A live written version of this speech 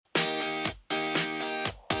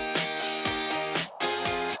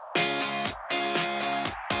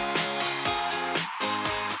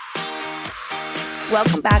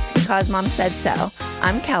Welcome back to Because Mom Said So.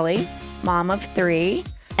 I'm Kelly, mom of 3.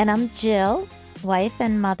 And I'm Jill, wife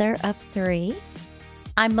and mother of 3.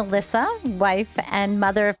 I'm Melissa, wife and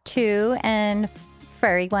mother of 2 and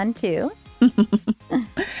furry one too.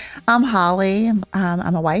 I'm Holly.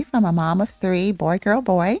 I'm a wife. I'm a mom of 3, boy, girl,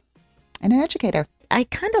 boy, and an educator. I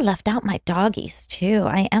kind of left out my doggies too.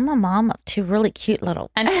 I am a mom of 2 really cute little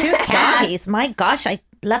And 2 cats. doggies. My gosh, I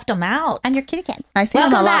left them out. And your kitty cats. I see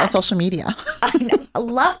them Welcome a lot on back. social media, I know. I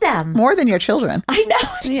love them. more than your children. I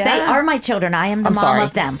know. Yeah. They are my children. I am the I'm mom sorry.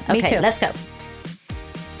 of them. Me Okay, too. let's go.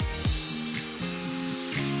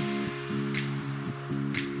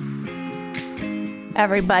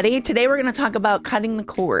 Everybody, today we're going to talk about cutting the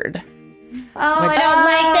cord. Oh, I don't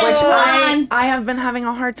like this one. I have been having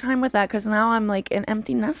a hard time with that because now I'm like an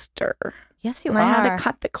empty nester. Yes, you And are. I had to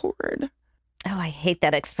cut the cord. Oh, I hate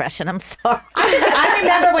that expression. I'm sorry. I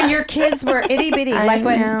remember when your kids were itty bitty, I like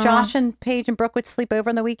when know. Josh and Paige and Brooke would sleep over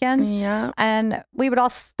on the weekends, Yeah. and they would all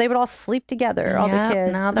sleep together. All the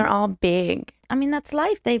kids. Now they're all big. I mean, that's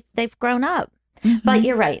life. They've grown up. Mm-hmm. But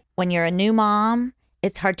you're right. When you're a new mom,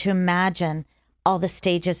 it's hard to imagine all the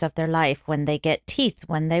stages of their life, when they get teeth,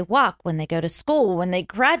 when they walk, when they go to school, when they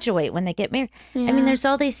graduate, when they get married. I mean, there's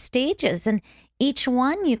all these stages, and each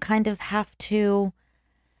one you kind of have to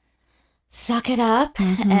suck it up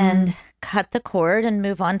and cut the cord and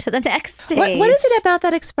move on to the next stage. What is it about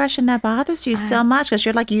that expression that bothers you so much? Because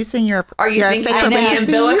you're like using your your fake parentheses.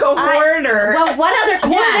 cord or? Well, what other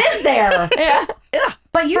cord is there? Yeah.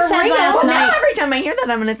 But you For said real? last Now night. every time I hear that,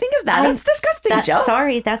 I'm going to think of that. That's disgusting, Joe.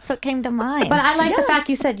 Sorry, that's what came to mind. But I like the fact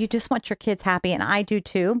you said you just want your kids happy, and I do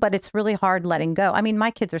too, but it's really hard letting go. I mean,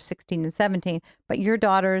 my kids are 16 and 17, but your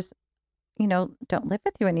daughters, don't live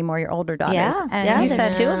with you anymore, your older daughters. Yeah, And yeah. you There's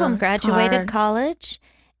said 2 of them it's graduated hard. college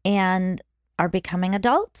and are becoming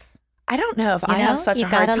adults. I don't know if You I have know, such you a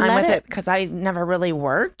hard gotta time let with it- it because I never really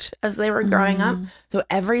worked as they were growing up. So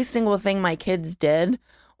every single thing my kids did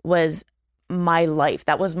was my life.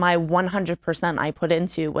 That was my 100% I put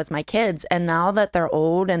into was my kids. And now that they're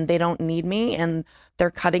old and they don't need me and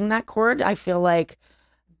they're cutting that cord, I feel like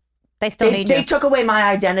they still need they you. took away my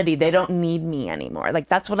identity. They don't need me anymore. Like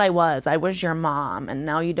that's what I was. I was your mom and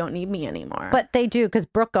now you don't need me anymore. But they do, because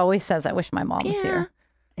Brooke always says, I wish my mom was here.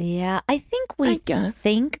 Yeah, I think I we guess.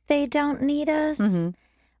 think they don't need us,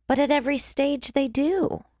 but at every stage they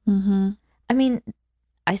do. Mm-hmm. I mean,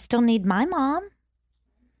 I still need my mom,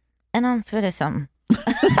 and I'm fit of something.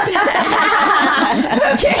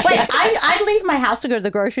 Wait, I leave my house to go to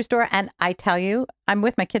the grocery store, and I tell you, I'm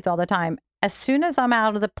with my kids all the time. As soon as I'm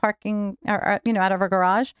out of the parking, or out of our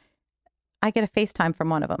garage, I get a FaceTime from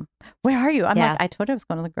one of them. Where are you? I'm Yeah. like, I told you I was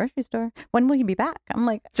going to the grocery store. When will you be back? I'm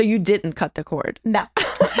like, So you didn't cut the cord. no.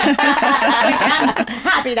 I'm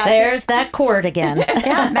happy not to. There's that cord again.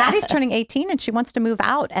 Yeah, Maddie's turning 18 and she wants to move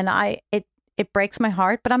out, and it breaks my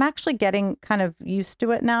heart, but I'm actually getting kind of used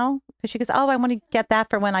to it now, because she goes, oh, I want to get that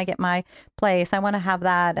for when I get my place. I want to have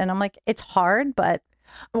that. And I'm like, it's hard, but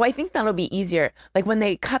Well, I think that'll be easier. Like when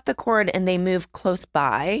they cut the cord and they move close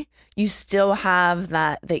by, you still have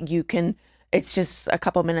that you can, it's just a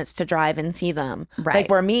couple minutes to drive and see them. Right.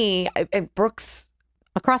 Like where Brooks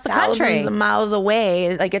across the thousands country. of miles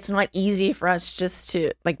away, like it's not easy for us just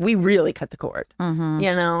to, like we really cut the cord,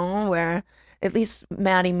 where at least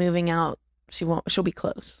Maddie moving out, she'll be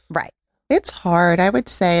close. Right. It's hard. I would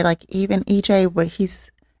say, like, even EJ, when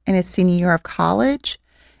he's in his senior year of college,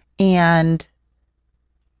 and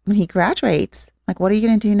when he graduates, like, what are you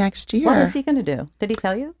going to do next year? What is he going to do? Did he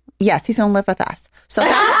tell you? Yes, he's going to live with us. So so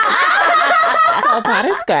that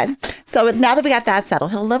is good. So now that we got that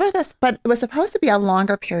settled, he'll live with us. But it was supposed to be a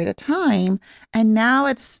longer period of time, and now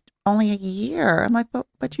it's only a year. I'm like,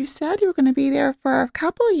 but you said you were going to be there for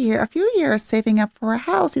a few years, saving up for a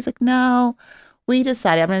house. He's like, no, we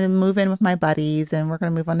decided I'm going to move in with my buddies, and we're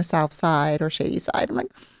going to move on the South Side or Shady Side. I'm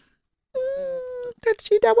like,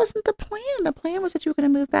 that wasn't the plan. The plan was that you were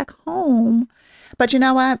going to move back home. But you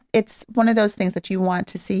know what? It's one of those things that you want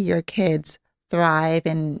to see your kids thrive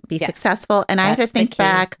and be successful. And I have to That's the think key.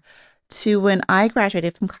 back to when I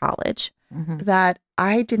graduated from college, that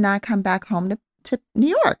I did not come back home to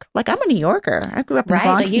New York. Like, I'm a New Yorker. I grew up in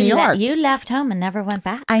Bronx, So New York. you left home and never went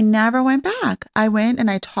back. I never went back. I went and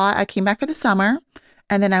I taught. I came back for the summer,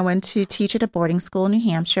 and then I went to teach at a boarding school in New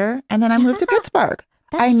Hampshire, and then I moved to Pittsburgh.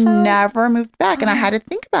 I never moved back, and I had to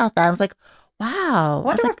think about that. I was like, wow. I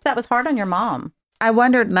wonder if that was hard on your mom. I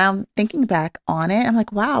wondered, now thinking back on it, I'm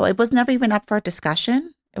like, wow, it was never even up for a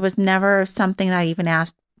discussion. It was never something that I even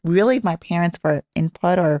asked really my parents for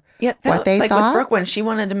input or Yeah, what they like thought. with Brooke when she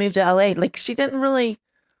wanted to move to LA. Like she didn't really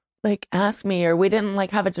like ask me, or we didn't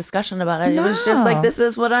like have a discussion about it. It was just like, No. this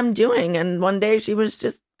is what I'm doing. And one day she was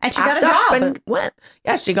just And she got a packed up job. and went.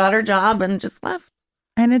 Yeah, she got her job and just left.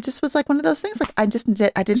 And it just was like one of those things. Like I didn't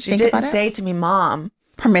She think didn't about it. say to me, Mom,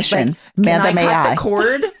 Permission. can I may cut I? the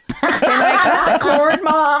cord? Can I cut the cord,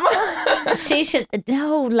 Mom? She should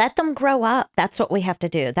no, let them grow up. That's what we have to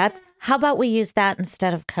do. How about we use that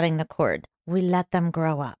instead of cutting the cord? We let them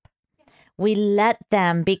grow up. We let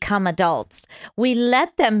them become adults. We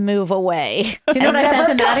let them move away. Do you know what I said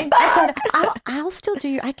to never Maddie? I said, I'll still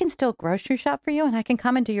I can still grocery shop for you and I can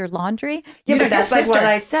come and do your laundry. Yeah, But but that's your like what sister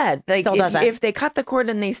I said. Like still does that. if they cut the cord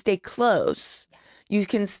and they stay close, you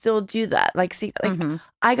can still do that. Like, see, like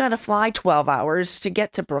I gotta fly 12 hours to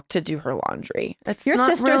get to Brooke to do her laundry. That's Your not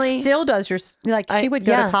sister really, still does she would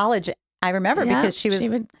go to college. I remember because she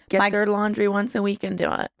would get their laundry once a week and do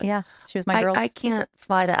it. Yeah, she was my girl. I can't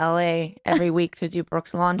fly to LA every week to do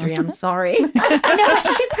Brooke's laundry. I'm sorry. You know what?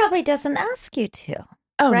 She probably doesn't ask you to.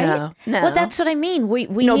 Oh right? no. Well, that's what I mean. We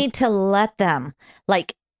No. need to let them,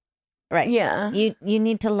 like, right? Yeah. You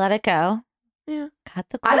need to let it go. Yeah. Cut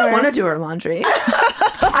the cord. I don't want to do her laundry.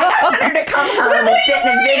 I want her to come home and sit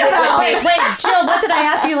and visit with me. Wait, Jill, what did I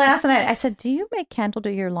ask you last night? I said, "Do you make Kendall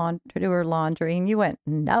do her laundry?" And you went,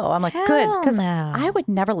 "No." I'm like, "Good," because no. I would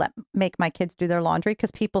never make my kids do their laundry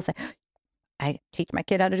because people say, "I teach my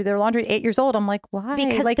kid how to do their laundry at 8 years old." I'm like, "Why?"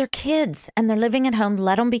 Because like, they're kids and they're living at home.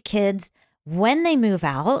 Let them be kids. When they move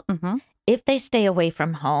out, if they stay away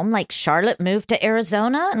from home, like Charlotte moved to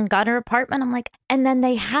Arizona and got her apartment, I'm like, and then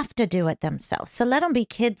they have to do it themselves. So let them be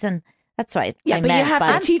kids, and that's why. Yeah, but you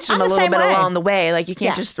have to teach them I'm a the little same bit way. along the way. Like you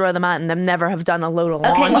can't Yeah. just throw them out and them never have done a load of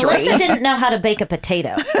Okay, laundry. Melissa didn't know how to bake a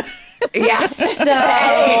potato. Yeah. So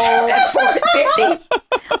At 50.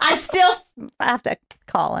 I still have to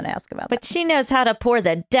call and ask about but she knows how to pour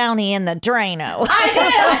the Downy in the Drano.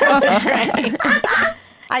 that.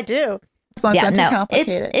 I do. As long as it's not too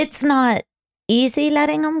complicated. it's not easy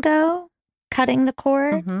letting them go, cutting the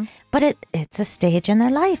cord, but it's a stage in their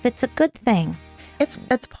life. It's a good thing. It's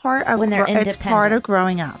part of When they're it's part of independent.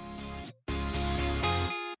 growing up.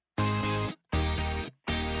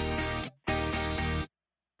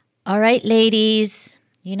 All right, ladies,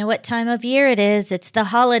 you know what time of year it is. It's the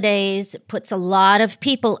holidays. It puts a lot of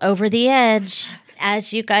people over the edge.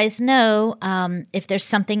 As you guys know, if there's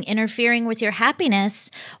something interfering with your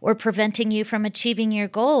happiness or preventing you from achieving your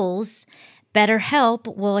goals,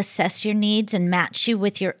 BetterHelp will assess your needs and match you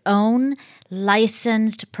with your own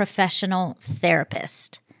licensed professional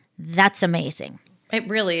therapist. That's amazing. It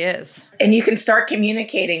really is. And you can start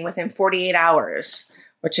communicating within 48 hours,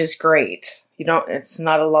 which is great. It's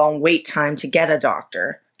not a long wait time to get a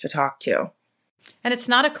doctor to talk to. And it's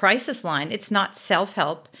not a crisis line. It's not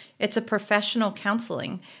self-help. It's a professional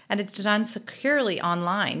counseling. And it's done securely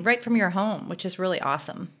online, right from your home, which is really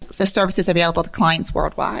awesome. The services available to clients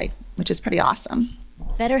worldwide, which is pretty awesome.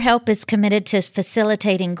 BetterHelp is committed to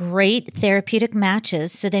facilitating great therapeutic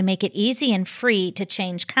matches so they make it easy and free to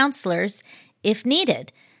change counselors if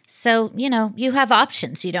needed. So, you have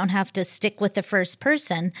options. You don't have to stick with the first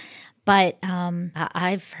person. But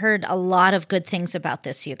I've heard a lot of good things about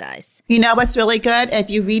this, you guys. You know what's really good? If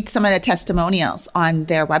you read some of the testimonials on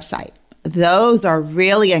their website, those are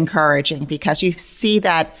really encouraging because you see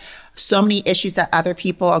that so many issues that other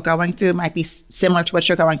people are going through might be similar to what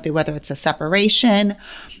you're going through, whether it's a separation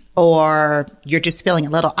or you're just feeling a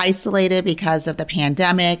little isolated because of the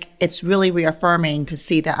pandemic. It's really reaffirming to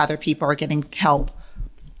see that other people are getting help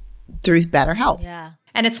through BetterHelp. Yeah.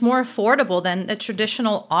 And it's more affordable than the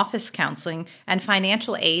traditional office counseling, and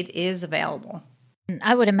financial aid is available.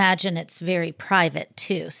 I would imagine it's very private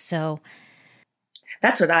too. So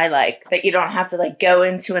That's what I like, that you don't have to go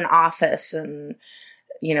into an office and,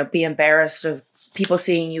 be embarrassed of people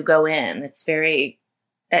seeing you go in. It's very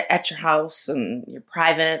at your house and you're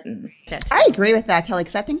private. And I agree with that, Kelly,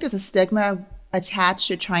 because I think there's a stigma attached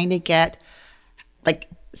to trying to get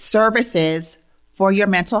services for your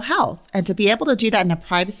mental health. And to be able to do that in the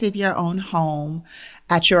privacy of your own home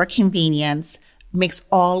at your convenience makes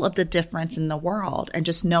all of the difference in the world. And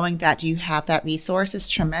just knowing that you have that resource is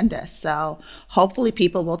tremendous. So hopefully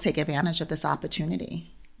people will take advantage of this opportunity.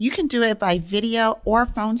 You can do it by video or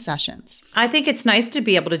phone sessions. I think it's nice to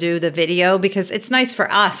be able to do the video because it's nice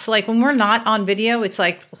for us. Like when we're not on video, it's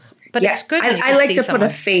like, but it's good. When you I can like see to someone.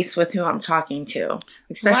 put a face with who I'm talking to,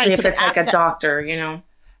 especially Right, if so it's like a doctor,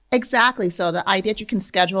 Exactly. So the idea that you can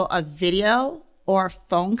schedule a video or a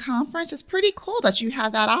phone conference is pretty cool that you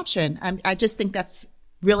have that option. I just think that's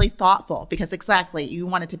really thoughtful because exactly, you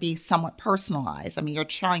want it to be somewhat personalized. I mean, you're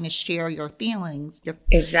trying to share your feelings. You're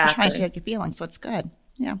trying to share your feelings. So it's good.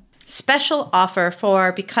 Yeah. Special offer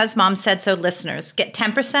for Because Mom Said So listeners. Get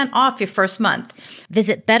 10% off your first month.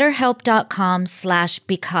 Visit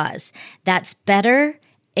betterhelp.com/because. That's better,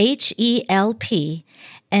 HELP,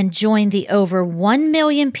 and join the over 1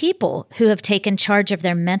 million people who have taken charge of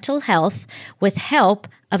their mental health with help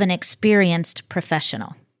of an experienced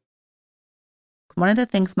professional. One of the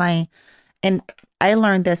things and I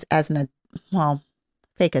learned this as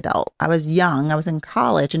fake adult. I was young. I was in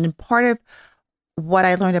college. And part of what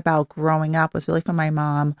I learned about growing up was really from my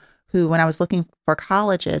mom, who, when I was looking for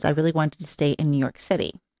colleges, I really wanted to stay in New York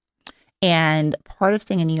City. And part of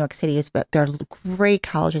staying in New York City is that there are great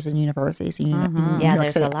colleges and universities in New Yeah, York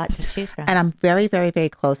there's City. a lot to choose from. And I'm very, very, very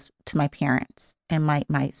close to my parents and my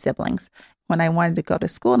siblings. When I wanted to go to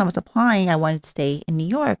school and I was applying, I wanted to stay in New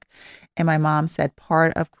York. And my mom said,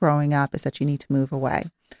 part of growing up is that you need to move away.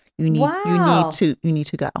 You need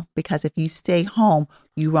to go, because if you stay home,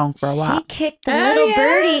 you won't grow She up. kicked the little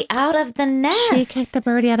birdie out of the nest. She kicked the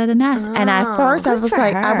birdie out of the nest. And at first I good was for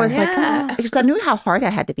like, her. because I knew how hard I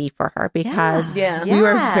had to be for her, because Yeah. we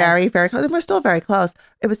were Yes. very, very close. And we're still very close.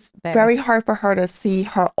 It was very hard for her to see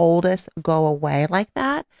her oldest go away like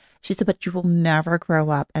that. She said, but you will never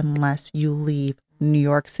grow up unless you leave New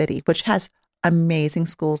York City, which has amazing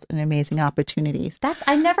schools and amazing opportunities.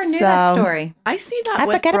 I never knew that story. I see that I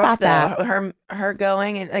with forget Brooke, about that. though. Her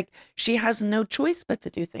going, and like, she has no choice but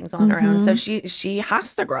to do things on her own. So she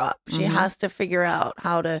has to grow up. She has to figure out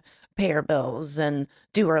how to pay her bills and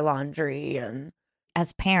do her laundry. And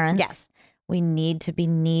As parents, Yes. we need to be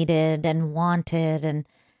needed and wanted,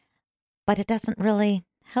 but it doesn't really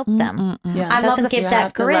help them. yeah, It I love doesn't the- give you that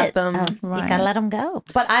have to let grit. them- of, You Right. gotta let them go.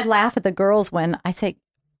 But I laugh at the girls when I say,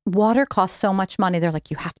 water costs so much money. They're like,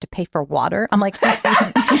 you have to pay for water. I'm like, And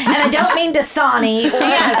I don't mean Dasani. yes,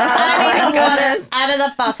 I mean the water goodness. out of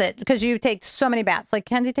the faucet, because you take so many baths. Like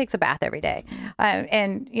Kenzie takes a bath every day,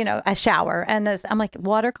 and a shower. And I'm like,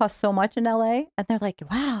 water costs so much in LA, and they're like,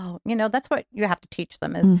 wow, that's what you have to teach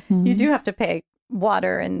them is you do have to pay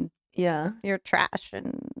water and yeah. your trash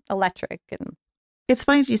and electric and. It's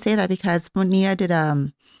funny you say that, because when Nia did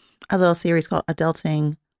a little series called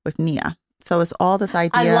Adulting with Nia. So it's all this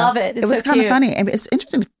idea. I love it. It's It was so kind of cute. funny. And it's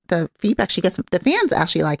interesting, the feedback she gets. The fans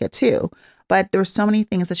actually like it too. But there were so many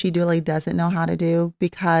things that she really doesn't know how to do,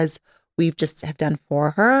 because we've just have done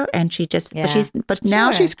for her. And she just, Yeah. but now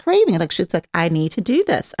Sure. she's craving it. Like, she's like, I need to do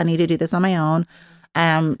this. I need to do this on my own.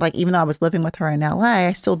 Like, even though I was living with her in LA,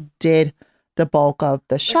 I still did the bulk of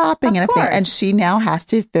the shopping and everything. And she now has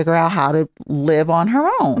to figure out how to live on her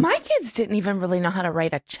own. My kids didn't even really know how to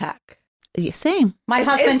write a check. Yeah, same. My Is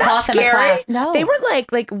husband that taught them a scary? class. No, They were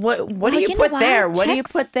like, what do Well, you you know put what? there? What do you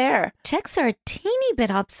Checks- put there? Checks are a teeny bit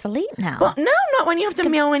obsolete now. Well, no, not when you have to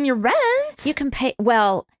mail in your rent. You can pay,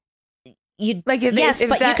 you Like, if- yes, if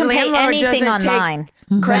but you that can pay landlord anything doesn't take online.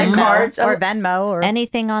 credit Venmo cards or Venmo or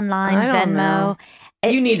Anything online, I don't Venmo. know.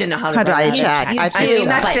 You need to know how to How to write write a a check. You I do, I mean, do.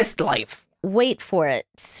 that's but just life. wait for it.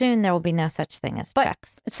 Soon there will be no such thing as But-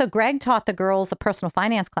 checks. So Greg taught the girls a personal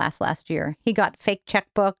finance class last year. He got fake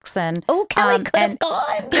checkbooks and Oh, Kelly could have and-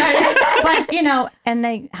 gone. but and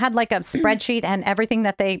they had like a spreadsheet and everything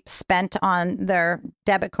that they spent on their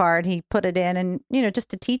debit card. He put it in, and just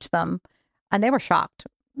to teach them, and they were shocked.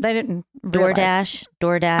 They didn't realize.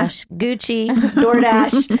 DoorDash, Gucci.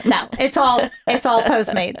 DoorDash. No, it's all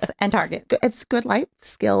Postmates and Target. It's good life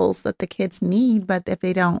skills that the kids need, but if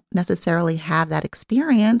they don't necessarily have that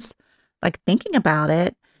experience, like thinking about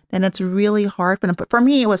it, then it's really hard for them. But for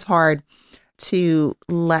me, it was hard to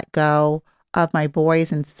let go of my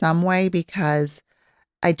boys in some way, because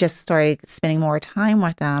I just started spending more time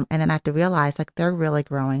with them, and then I have to realize like they're really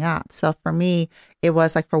growing up. So for me, it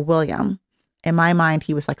was like for William. In my mind,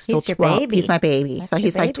 he was like still He's your 12. baby. He's my baby. That's So your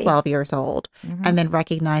he's like baby. 12 years old. Mhm. And then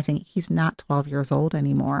recognizing he's not 12 years old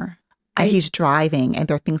anymore. And he's driving, and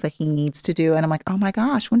there are things that he needs to do. And I'm like, oh my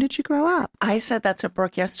gosh, when did you grow up? I said that to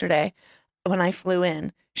Brooke yesterday when I flew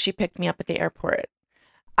in. She picked me up at the airport.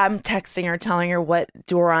 I'm texting her, telling her what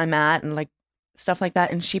door I'm at and like stuff like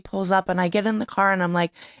that. And she pulls up, and I get in the car, and I'm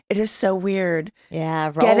like, it is so weird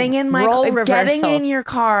Yeah, getting in my role getting reversal. in your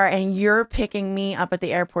car and you're picking me up at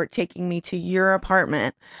the airport, taking me to your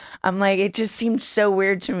apartment. I'm like, it just seemed so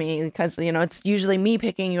weird to me, because it's usually me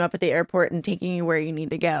picking you up at the airport and taking you where you need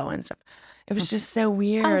to go and stuff. It was just so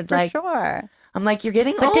weird. For like, sure. I'm like, you're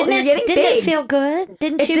getting But old. You're getting didn't big. it feel good?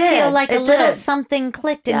 Didn't It you did. feel like a It little did. something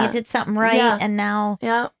clicked and Yeah. you did something right? Yeah. And now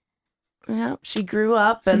Yeah. Yeah. She grew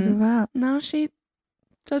up, She and grew up. now she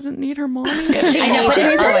doesn't need her mommy I know, but Teenagers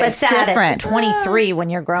it's always always sad different. at 23 when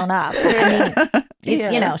you're grown up. I mean,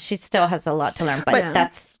 You know, she still has a lot to learn, but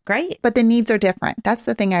that's great. But the needs are different. That's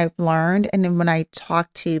the thing I've learned. And then when I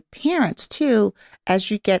talk to parents too, as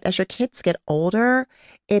your kids get older,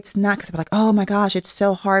 it's not because we're like, oh my gosh, it's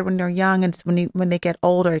so hard when they're young, and when they get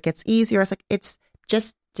older, it gets easier. It's like it's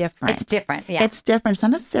just different. It's different. Yeah. It's different. It's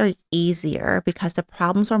not necessarily easier because the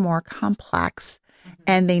problems are more complex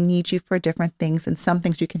and they need you for different things. And some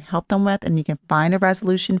things you can help them with and you can find a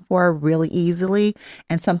resolution for really easily.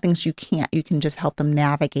 And some things you can't. You can just help them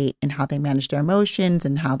navigate in how they manage their emotions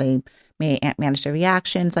and how they may manage their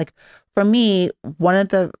reactions. Like for me,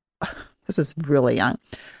 this was really young.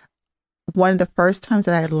 One of the first times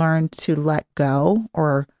that I learned to let go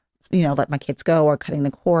or let my kids go or cutting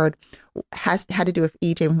the cord had to do with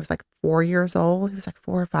EJ when he was like 4 years old. He was like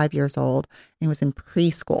 4 or 5 years old and he was in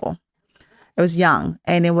preschool. It was young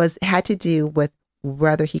and it had to do with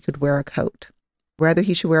whether he could wear a coat, whether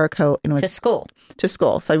he should wear a coat. And it was to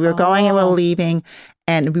school. So we were going and we were leaving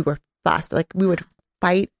and we were fussed. Like we would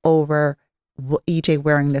fight over EJ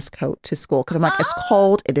wearing this coat to school because I'm like, it's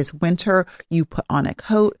cold. It is winter. You put on a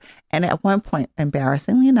coat. And at one point,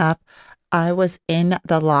 embarrassingly enough, I was in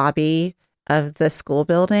the lobby of the school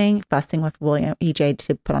building fussing with EJ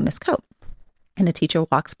to put on this coat. And the teacher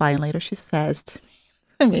walks by and later she says to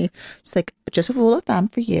me, she's like, just a rule of thumb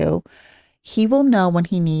for you. He will know when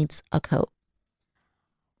he needs a coat.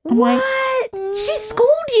 I'm what? Like, She schooled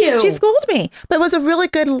you. She schooled me. But it was a really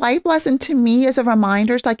good life lesson to me as a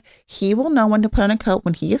reminder. It's like, he will know when to put on a coat.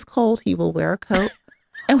 When he is cold, he will wear a coat.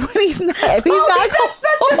 And when he's not, if he's not cold. That's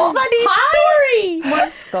such a funny story.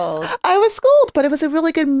 Was schooled. I was schooled, but it was a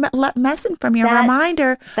really good lesson for me, a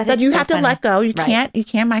reminder that you have to let go. You can't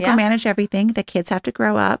micromanage everything. The kids have to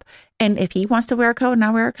grow up. And if he wants to wear a coat and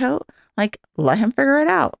not wear a coat, like let him figure it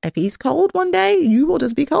out. If he's cold one day, you will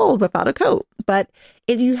just be cold without a coat. But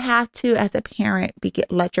you have to, as a parent,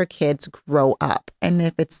 let your kids grow up. And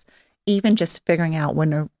if it's even just figuring out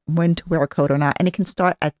when to wear a coat or not, and it can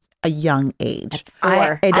start at a young age.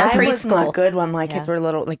 I was not good when my kids were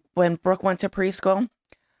little. Like when Brooke went to preschool,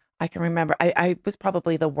 I can remember I was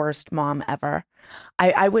probably the worst mom ever.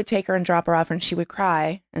 I would take her and drop her off and she would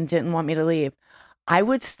cry and didn't want me to leave. I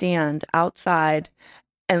would stand outside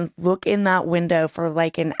and look in that window for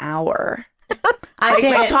like an hour.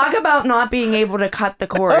 Talk about not being able to cut the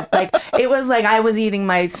cord. Like it was like I was eating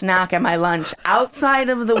my snack and my lunch outside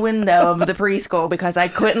of the window of the preschool because I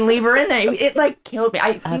couldn't leave her in there. It like killed me.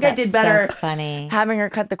 I think I did better having her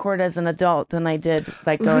cut the cord as an adult than I did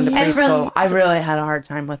like going to preschool. I really had a hard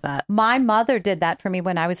time with that. My mother did that for me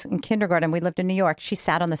when I was in kindergarten. We lived in New York. She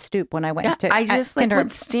sat on the stoop when I went to I just like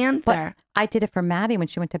would stand there. I did it for Maddie when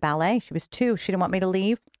she went to ballet. She was 2. She didn't want me to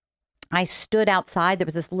leave. I stood outside. There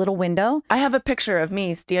was this little window. I have a picture of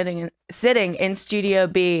me sitting in Studio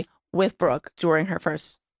B with Brooke during her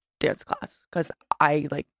first dance class because I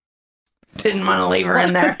didn't want to leave her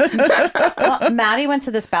in there. Well, Maddie went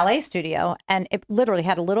to this ballet studio and it literally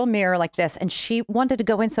had a little mirror like this. And she wanted to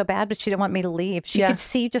go in so bad, but she didn't want me to leave. She could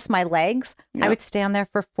see just my legs. Yep. I would stand there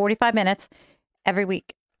for 45 minutes every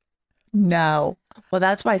week. No. Well,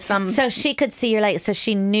 that's why So she could see your legs. So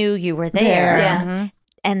she knew you were there. Yeah. Mm-hmm.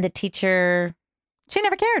 And the teacher, she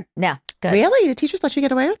never cared. No, good. Really? The teachers let you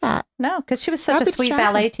get away with that? No, because she was such a sweet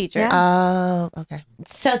ballet teacher. Yeah. Oh, okay.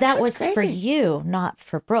 So that was crazy. for you, not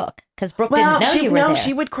for Brooke, because Brooke didn't know you were there. No,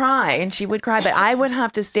 she would cry, but I would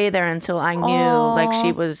have to stay there until I knew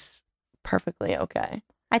she was perfectly okay.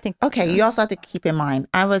 I think. Okay, you also have to keep in mind,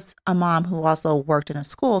 I was a mom who also worked in a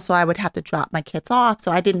school, so I would have to drop my kids off. So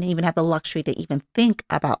I didn't even have the luxury to even think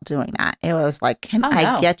about doing that. It was like, can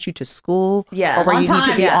I get you to school? Yeah. Or where you need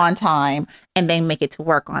to be on time and then make it to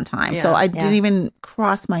work on time. Yeah. So I didn't even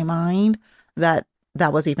cross my mind that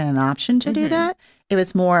was even an option to do that. It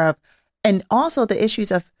was more of, and also the issues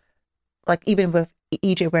of like, even with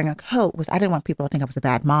EJ wearing a coat was, I didn't want people to think I was a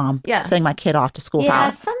bad mom. Yeah. Sending my kid off to school. Yeah,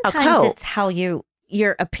 without a sometimes coat. it's how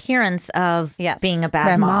your appearance of being a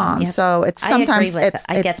bad mom. So it's sometimes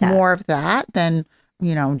it's more of that than,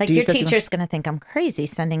 like your teacher's going to think I'm crazy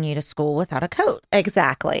sending you to school without a coat.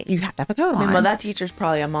 Exactly. You have to have a coat on. Well, that teacher's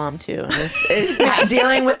probably a mom too. And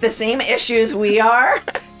dealing with the same issues we are.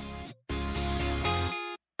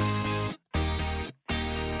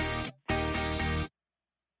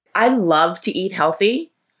 I love to eat healthy.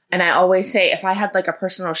 And I always say, if I had like a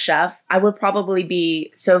personal chef, I would probably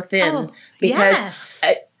be so thin because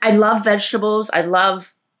I love vegetables. I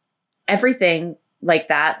love everything like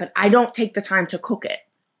that, but I don't take the time to cook it.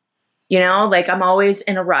 Like I'm always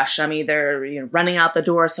in a rush. I'm either running out the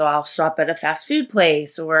door, so I'll stop at a fast food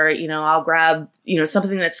place, or I'll grab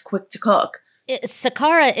something that's quick to cook.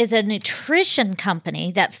 Sakara is a nutrition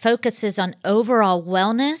company that focuses on overall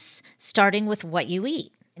wellness, starting with what you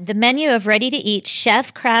eat. The menu of ready-to-eat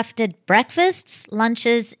chef-crafted breakfasts,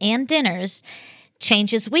 lunches, and dinners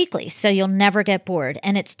changes weekly, so you'll never get bored,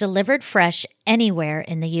 and it's delivered fresh anywhere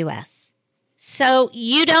in the U.S. So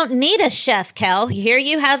you don't need a chef, Kel. Here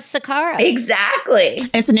you have Sakara. Exactly.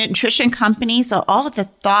 It's a nutrition company, so all of the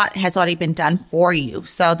thought has already been done for you.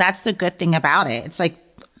 So that's the good thing about it. It's like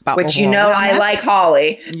about Which you know I like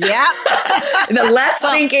Holly. Yeah. The less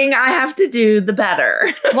thinking I have to do, the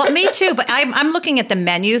better. Well, me too. But I'm looking at the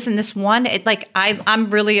menus in this one. I'm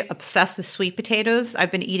really obsessed with sweet potatoes. I've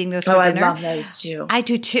been eating those for dinner. I love those too. I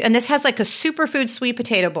do too. And this has like a superfood sweet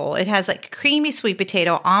potato bowl. It has like creamy sweet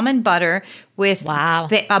potato, almond butter with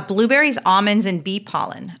blueberries, almonds, and bee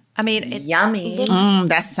pollen. I mean, yummy.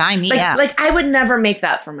 That's sign me up. Like I would never make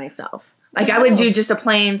that for myself. Like I would do just a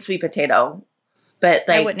plain sweet potato. But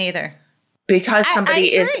like, I wouldn't either. Because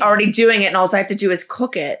somebody is already doing it and all I have to do is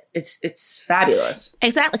cook it. It's fabulous.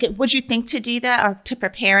 Exactly. Would you think to do that or to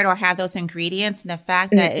prepare it or have those ingredients and the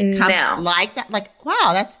fact that it comes like that? Like,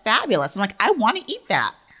 wow, that's fabulous. I'm like, I want to eat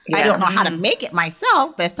that. Yeah. I don't know how to make it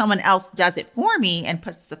myself, but if someone else does it for me and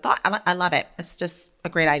puts the thought, I love it. It's just a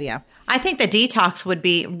great idea. I think the detox would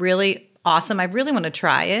be really awesome. I really want to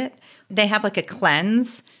try it. They have like a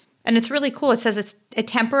cleanse. And it's really cool. It says it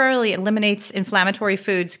temporarily eliminates inflammatory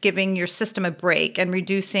foods, giving your system a break and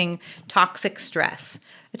reducing toxic stress.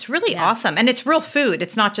 It's really awesome. And it's real food.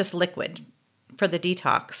 It's not just liquid for the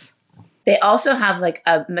detox. They also have like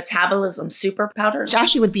a metabolism super powder. Which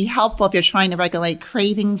actually would be helpful if you're trying to regulate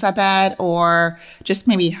cravings, I bet, or just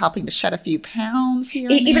maybe helping to shed a few pounds here.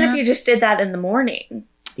 Even if you just did that in the morning.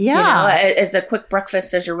 Yeah. As a quick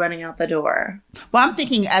breakfast as you're running out the door. Well, I'm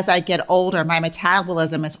thinking as I get older, my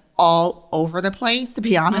metabolism is all over the place, to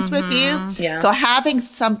be honest with you. Yeah. So having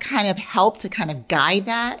some kind of help to kind of guide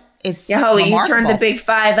that is Holly, remarkable. you turned the big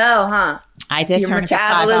 5-0, huh? I did Your turn the 5-0.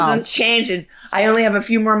 metabolism changing. I only have a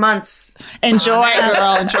few more months. Enjoy it,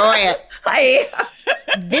 girl. Enjoy it.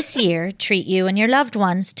 This year, treat you and your loved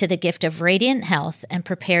ones to the gift of radiant health and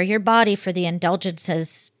prepare your body for the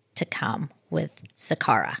indulgences to come with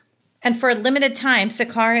Sakara. And for a limited time,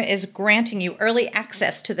 Sakara is granting you early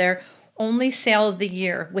access to their only sale of the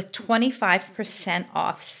year with 25%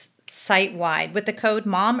 off site-wide with the code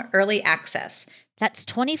MOMEARLYACCESS. That's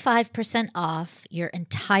 25% off your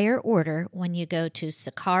entire order when you go to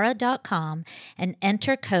sakara.com and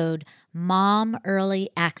enter code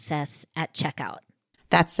MOMEARLYACCESS at checkout.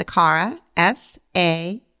 That's Sakara,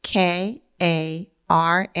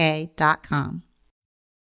 SAKARA.com.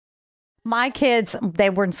 My kids,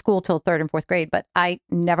 they were in school till 3rd and 4th grade, but I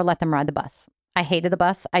never let them ride the bus. I hated the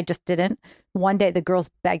bus. I just didn't. One day the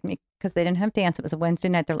girls begged me because they didn't have dance. It was a Wednesday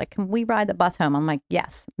night. They're like, can we ride the bus home? I'm like,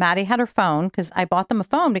 yes. Maddie had her phone because I bought them a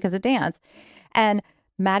phone because of dance. And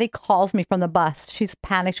Maddie calls me from the bus. She's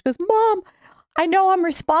panicked. She goes, Mom, I know I'm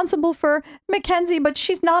responsible for Mackenzie, but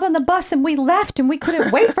she's not on the bus and we left and we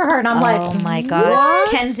couldn't wait for her. And I'm like, oh my gosh,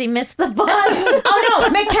 what? Kenzie missed the bus. Oh no,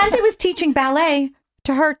 Mackenzie was teaching ballet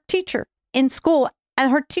to her teacher in school, and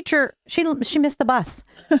her teacher, she missed the bus.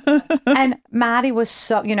 And Maddie was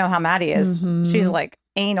so, you know how Maddie is. Mm-hmm. She's like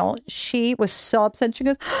anal. She was so upset. She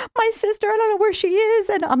goes, my sister, I don't know where she is.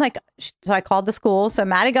 And I'm like, so I called the school. So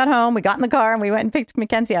Maddie got home. We got in the car and we went and picked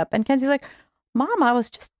Mackenzie up. And Kenzie's like, Mom, I was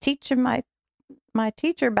just teaching my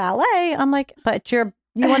teacher ballet. I'm like, but you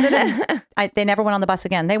wanted to. They never went on the bus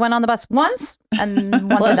again. They went on the bus once and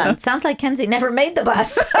once and done. Sounds like Kenzie never made the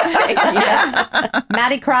bus.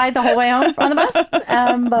 Maddie cried the whole way home on the bus,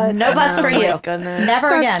 but no bus for you. Never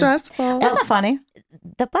That's again. Stressful. Isn't that funny?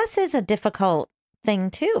 The bus is a difficult thing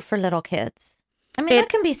too for little kids. I mean, that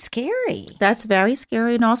can be scary. That's very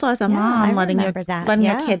scary. And also as a mom, letting your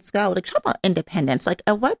kids go. Like, talk about independence. Like,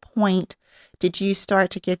 at what point did you start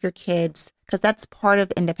to give your kids, because that's part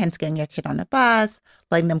of independence, getting your kid on a bus,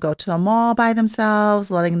 letting them go to a mall by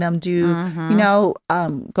themselves, letting them do,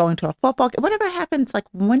 going to a football, whatever happens. Like,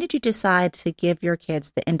 when did you decide to give your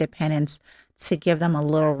kids the independence to give them a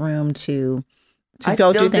little room to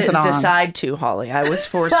go do things on? I decide to, Holly. I was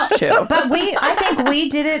forced to. But I think we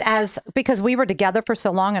did it because we were together for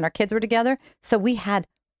so long and our kids were together. So we had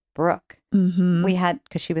Brooke. Mm-hmm. We had,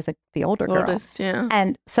 because she was the older girl. Yeah.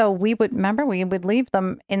 And so we would leave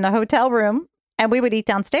them in the hotel room and we would eat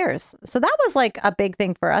downstairs. So that was like a big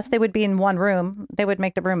thing for us. They would be in one room. They would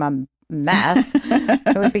make the room a mess.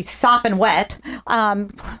 It would be sopping wet.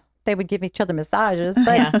 They would give each other massages.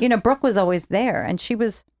 But, Brooke was always there and she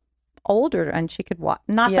was older and she could watch.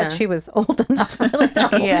 Not that she was old enough really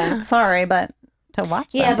to sorry, but to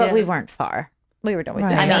watch them. But we weren't far. We would always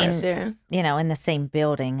Right. do I that. mean, Yes, yeah. you know, in the same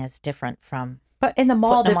building is different from. But in the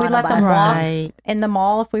mall, Putting did we them on let a them bus. walk Right. in the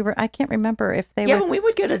mall? If we were, I can't remember if they Yeah, were. when we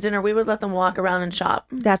would go to dinner, we would let them walk around and shop.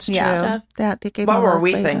 That's true. Yeah. That they gave What them a were little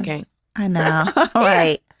we space. thinking? I know.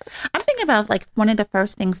 Right. I'm thinking about like one of the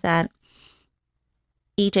first things that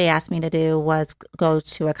EJ asked me to do was go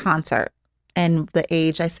to a concert. And the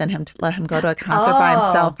age I sent him to let him go to a concert by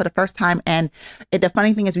himself for the first time. And the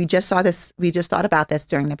funny thing is we just thought about this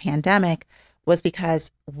during the pandemic, was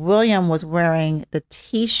because William was wearing the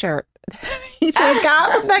T-shirt EJ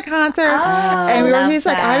got from that concert. And he's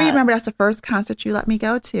like, I remember that's the first concert you let me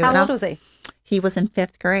go to. How And old was he? He was in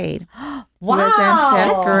 5th grade. Wow, He was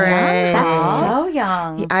in 5th grade. That's so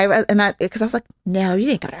young. Because I was like, no, you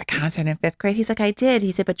didn't go to a concert in 5th grade. He's like, I did.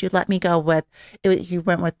 He said, but you let me go with, you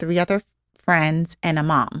went with 3 other friends and a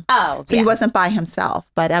mom. Oh, So he wasn't by himself.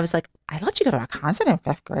 But I was like, I let you go to a concert in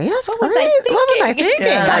 5th grade. That's What great. was I What was I thinking?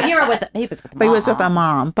 Yeah. No, you were with. He was with. But he was with my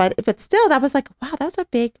mom. But still, that was like, wow, that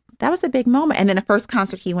was a big moment. And then the first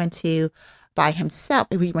concert he went to by himself,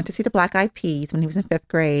 we went to see the Black Eyed Peas when he was in 5th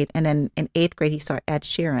grade. And then in 8th grade, he saw Ed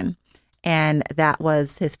Sheeran. And that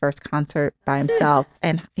was his first concert by himself.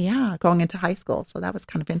 And yeah, going into high school. So that was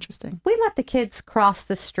kind of interesting. We let the kids cross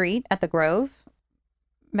the street at the Grove,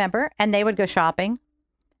 remember? And they would go shopping,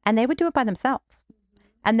 and they would do it by themselves.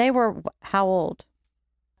 And they were how old?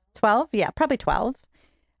 12? Yeah, probably 12.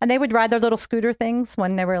 And they would ride their little scooter things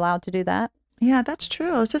when they were allowed to do that. Yeah, that's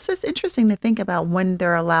true. It's just interesting to think about when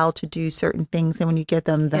they're allowed to do certain things and when you give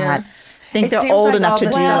them that. Yeah. Think It they're seems old like enough all to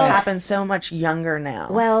this do stuff it. happens so much younger now.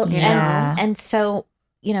 Well, Yeah. and so,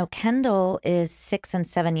 you know, Kendall is 6 and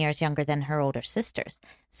 7 years younger than her older sisters.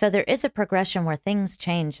 So there is a progression where things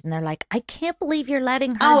change and they're like, I can't believe you're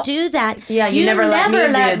letting her do that. yeah, you never let me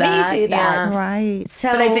do that. do that. Yeah. Right.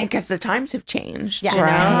 So But I think because the times have changed. Yeah. you know?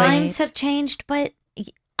 Right. times have changed, but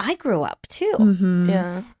I grew up too. Mm-hmm.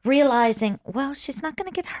 Yeah. Realizing, well, she's not going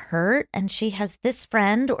to get hurt and she has this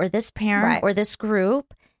friend or this parent Right. or this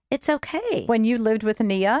group. It's okay. When you lived with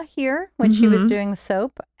Nia here, when she was Mhm. doing the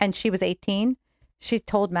soap, and she was 18, she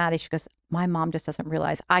told Maddie, she goes, my mom just doesn't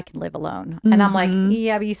realize I can live alone. And I'm like, Mhm.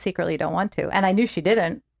 yeah, but you secretly don't want to. And I knew she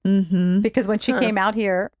didn't, Mm-hmm. because when she came out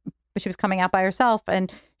here, she was coming out by herself,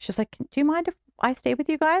 and she was like, do you mind if I stay with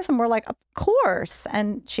you guys? And we're like, of course.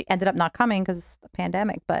 And she ended up not coming because it's the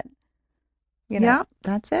pandemic, but you know. Yeah,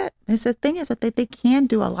 that's it. It's the thing is that they can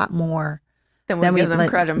do a lot more. Then Then we we give them let-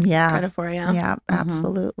 credit, yeah. credit for, yeah. Yeah,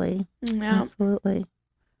 absolutely. Yeah. Absolutely.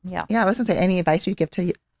 Yeah. Yeah, I was going to say any advice you give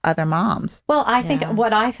to other moms. Well, I think Yeah.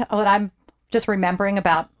 what I'm just remembering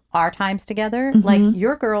about our times together, Mhm. like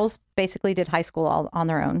your girls basically did high school all on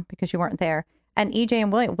their own because you weren't there. And EJ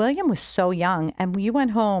and William was so young, and you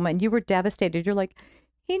went home and you were devastated. You're like,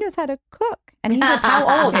 he knows how to cook, and he was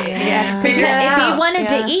how old? Yeah. Because Figure it if he out. wanted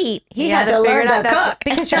Yeah. to eat, he Yeah, had to to figure learn it out. to That's- cook.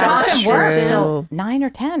 Because your That's husband worked true. till 9 or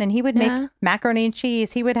 10, and he would Yeah. make macaroni and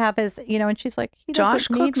cheese. He would have his, and she's like, he Josh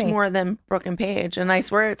doesn't need cooks me. more than Brooke and Paige, and I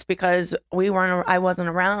swear it's because I wasn't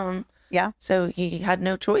around. Yeah. So he had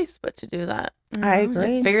no choice but to do that. You I know,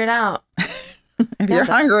 agree. Figure it out. If you're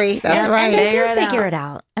hungry, that's and, right. And they Figure do it figure out. it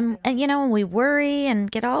out. And you know, when we worry and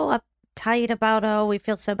get all uptight about, oh, we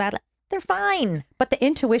feel so bad, they're fine. But the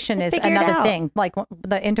intuition is Figure it another out. thing. Like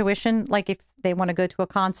the intuition, like if they want to go to a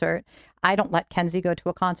concert, I don't let Kenzie go to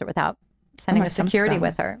a concert without sending my a son's security going.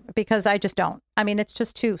 with her, because I just don't. I mean, it's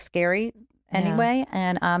just too scary anyway.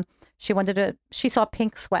 And she saw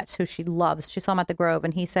Pink Sweats, who she loves. She saw him at the Grove,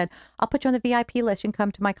 and he said, I'll put you on the VIP list. You can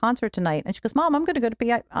come to my concert tonight. And she goes, Mom, I'm going to go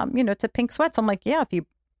to to Pink Sweats. I'm like, yeah, if you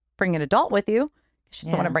bring an adult with you. She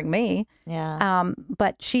doesn't want Yeah. to bring me. Yeah.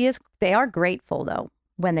 But they are grateful though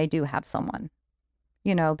when they do have someone,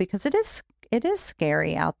 because it is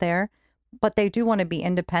scary out there, but they do want to be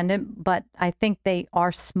independent. But I think they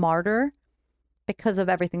are smarter because of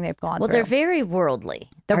everything they've gone Well, through. they're very worldly.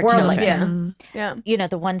 They're our worldly. children. Yeah. Mhm. Yeah. You know,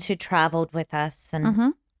 the ones who traveled with us. And Mm-hmm.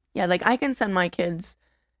 Yeah. Like I can send my kids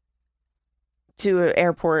to an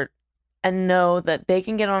airport and know that they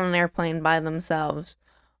can get on an airplane by themselves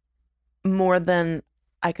more than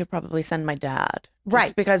I could probably send my dad. Just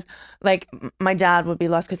Right. because like my dad would be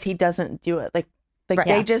lost because he doesn't do it. Like Right.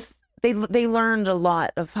 they Yeah. just, they learned a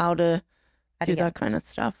lot of how to How to do get- that kind of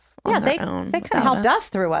stuff. On Yeah, their own they kind of without helped us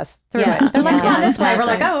through Yeah. it. They're like, Yeah, come on this way. We're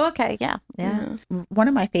like, exactly. oh, okay, yeah. yeah. One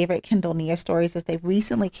of my favorite Kindle Nia stories is they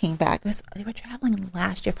recently came back. They were traveling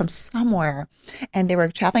last year from somewhere, and they were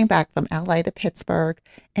traveling back from LA to Pittsburgh,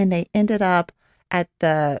 and they ended up at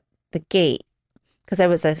the gate because there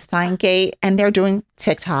was a sign gate, and they're doing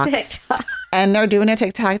TikToks, and they're doing a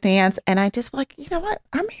TikTok dance, and I just like, you know what?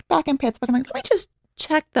 I'm back in Pittsburgh. I'm like, let me just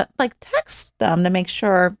text them to make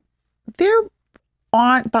sure they're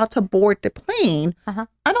aren't about to board the plane. I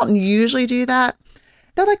don't usually do that.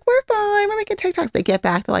 They're like, we're fine. We're making TikToks. They get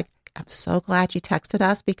back. They're like, I'm so glad you texted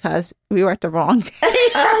us because we were at the wrong gate. You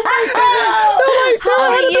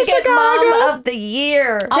get Mom of the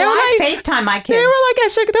Year. I FaceTime my kids. They were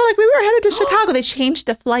like, they're like, we were headed to Chicago. They changed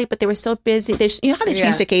the flight, but they were so busy. You know how they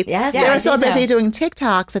changed the gates? Yes. They were so busy doing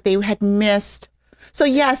TikToks that they had missed. So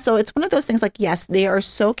so it's one of those things like, yes, they are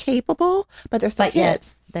so capable, but they're still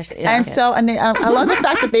kids. They're still And kids. so, I love the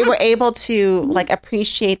fact that they were able to like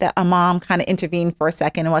appreciate that a mom kind of intervened for a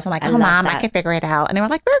second and wasn't like, oh, love Mom, that. I can figure it out. And they were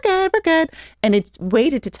like, we're good. And it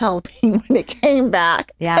waited to tell me when it came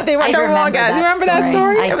back. Yeah, They were I the wrong remember guys. that You remember that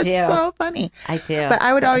story. story? I It was do. so funny. I do. But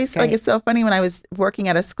I would always, like, great. it's so funny when I was working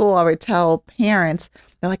at a school, I would tell parents,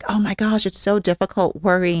 they're like, oh my gosh, it's so difficult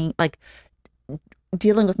worrying, like,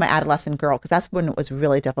 dealing with my adolescent girl, because that's when it was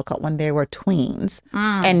really difficult, when they were tweens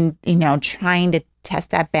and, trying to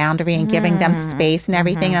test that boundary and giving them space and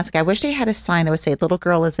everything. And I was like, I wish they had a sign that would say little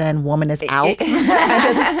girl is in, woman is out, and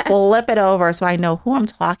just flip it over so I know who I'm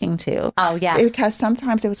talking to. Oh, yes. Because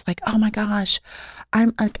sometimes it was like, oh my gosh,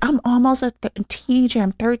 I'm almost a teenager.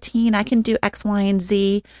 I'm 13. I can do X, Y, and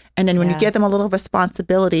Z. And then when you give them a little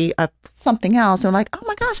responsibility of something else, they're like, oh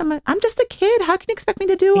my gosh, I'm just a kid. How can you expect me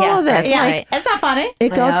to do all of this? Yeah, Like, right. It's not funny. it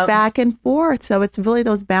goes Yep. back and forth. So it's really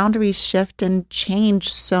those boundaries shift and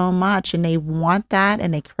change so much, and they want that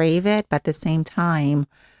and they crave it, but at the same time,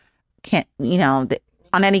 can't,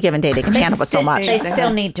 on any given day, they can handle it so much. They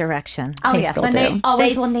still need direction. Oh, They yes. still And do. they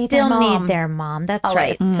always They will need still their mom. need their mom. That's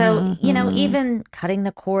Always. right. So, even cutting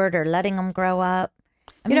the cord or letting them grow up,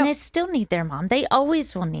 they still need their mom. They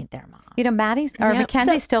always will need their mom. Maddie or Yep.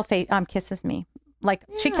 Mackenzie So- still kisses me. Like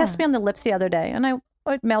she kissed me on the lips the other day, and it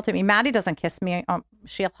melted me. Maddie doesn't kiss me.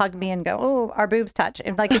 She'll hug me and go, "Oh, our boobs touch."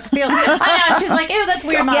 And like it's feel. I know. She's like, "Ew, that's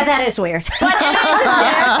weird, Mom." Yeah, that is weird.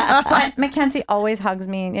 But Mackenzie always hugs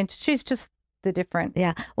me, and she's just the different.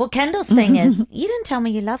 Yeah. Well, Kendall's thing is, you didn't tell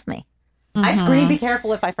me you love me. I scream, "Be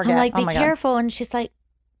careful if I forget." I'm like, oh be my careful. And she's like,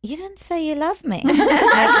 you didn't say you love me. I'm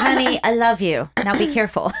like, honey, I love you. Now be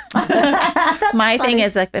careful. My thing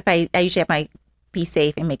is, like, if I usually have my be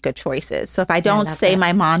safe and make good choices. So if I don't love say that.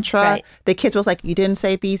 my mantra, Right. the kids was like, you didn't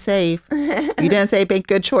say be safe. You didn't say make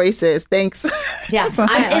good choices. Thanks. Yeah. Isn't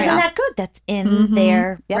that good? That's in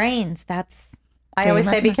their brains. That's I always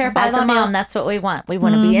say, "Be careful." as I a love mom, you. that's what we want. We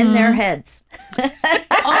want to be in their heads.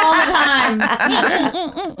 all the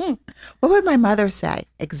time. What would my mother say?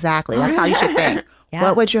 Exactly. That's how you should think. Yeah.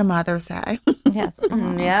 What would your mother say? Yes.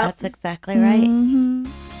 Yeah. That's exactly right.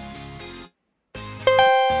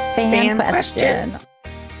 Fan question.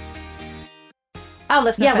 Oh,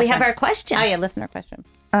 listener. Yeah, we question. have our question. Oh, yeah, listener question.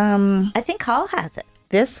 I think Hall has it.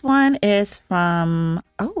 This one is from,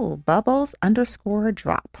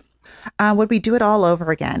 Bubbles_drop. Would we do it all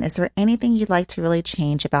over again? Is there anything you'd like to really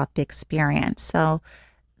change about the experience? So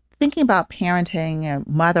thinking about parenting and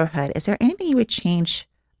motherhood, is there anything you would change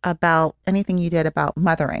about anything you did about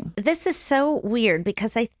mothering? This is so weird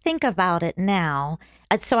because I think about it now.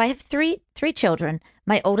 So I have three children.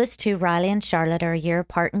 My oldest two, Riley and Charlotte, are a year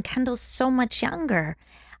apart, and Kendall's so much younger.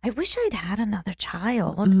 I wish I'd had another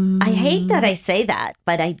child. I hate that I say that,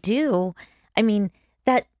 but I do. I mean,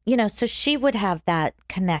 that, so she would have that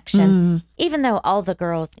connection, even though all the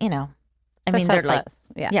girls, they're like, close.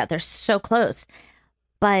 Yeah. they're so close.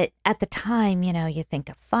 But at the time, you think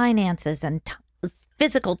of finances and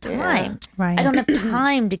physical time. Right. I don't have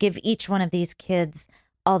time to give each one of these kids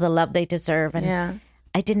all the love they deserve. And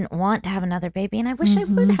I didn't want to have another baby, and I wish I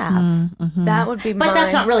would have. That would be But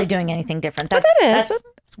that's my- not really doing anything different. But That's, it is. that's,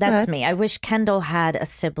 It's that's good. me. I wish Kendall had a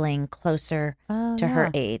sibling closer to her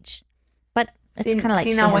age. But it's kind of like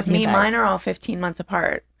see she now has with you me, guys. mine are all 15 months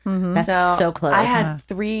apart. That's so close. I had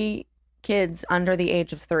 3 kids under the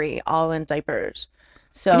age of 3, all in diapers.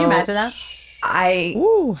 So Can you imagine that?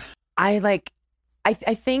 Ooh. I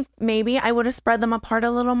think maybe I would have spread them apart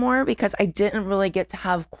a little more because I didn't really get to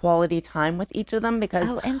have quality time with each of them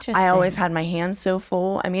because Oh, interesting. I always had my hands so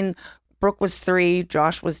full. I mean, Brooke was 3,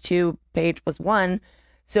 Josh was 2, Paige was 1.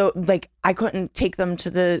 So I couldn't take them to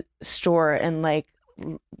the store and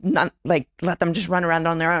not let them just run around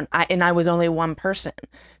on their own. I was only one person.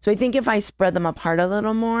 So I think if I spread them apart a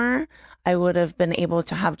little more, I would have been able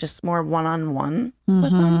to have just more one-on-one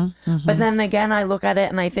with them. But then again, I look at it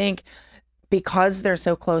and I think because they're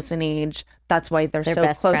so close in age, that's why they're so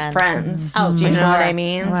best close friends. friends. Oh, do you for know what sure. I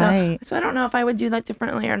mean? Right. So I don't know if I would do that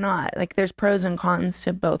differently or not. There's pros and cons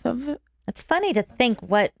to both of it. It's funny to think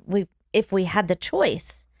if we had the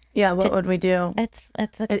choice, Yeah, what would we do? It's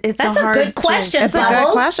It's that's a a hard good choice. question. It's a Bubbles.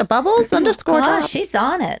 good question. Bubbles _ Oh, drop. she's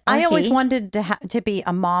on it. I always Lucky. wanted to be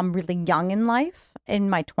a mom really young in life, in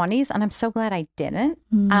my 20s, and I'm so glad I didn't,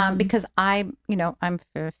 because I'm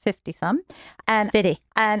 50 some, and Fitty.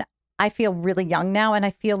 I feel really young now, and I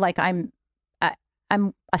feel like I'm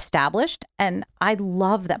established, and I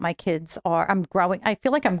love that my kids are. I'm growing. I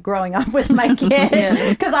feel like I'm growing up with my kids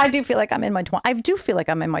because I do feel like I'm in my 20s. I do feel like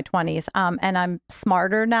I'm in my 20s, and I'm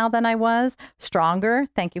smarter now than I was, stronger.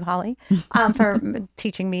 Thank you, Holly, for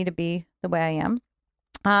teaching me to be the way I am.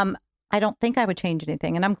 I don't think I would change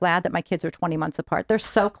anything, and I'm glad that my kids are 20 months apart. They're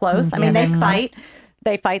so close. I mean, they fight.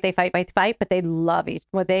 They fight, but they love each.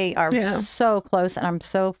 Well, they are so close, and I'm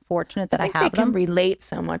so fortunate that I think have they can them. relate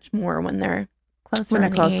so much more when they're closer. When they're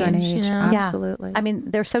closer in you age. know? Absolutely. I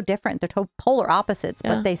mean, they're so different. They're polar opposites,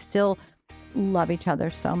 but they still love each other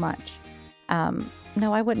so much.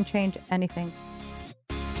 No, I wouldn't change anything.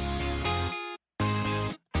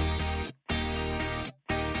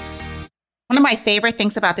 One of my favorite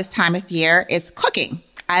things about this time of year is cooking.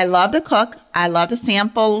 I love to cook. I love to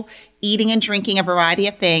sample eating and drinking a variety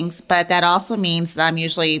of things, but that also means that I'm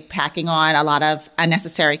usually packing on a lot of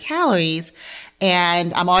unnecessary calories.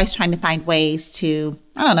 And I'm always trying to find ways to,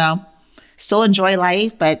 I don't know, still enjoy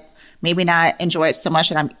life, but maybe not enjoy it so much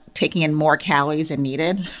that I'm taking in more calories than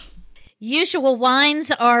needed. Usual wines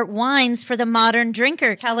are wines for the modern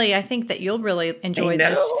drinker. Kelly, I think that you'll really enjoy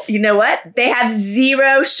this. You know what? They have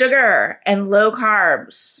 0 sugar and low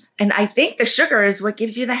carbs. And I think the sugar is what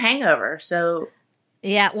gives you the hangover. So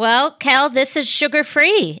Yeah, well, Cal, this is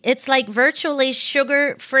sugar-free. It's like virtually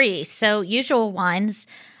sugar-free. So usual wines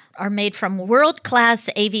are made from world-class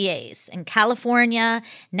AVAs in California,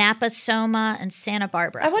 Napa, Soma, and Santa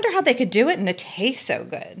Barbara. I wonder how they could do it and it tastes so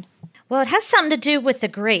good. Well, it has something to do with the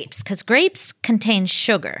grapes because grapes contain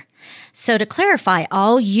sugar. So to clarify,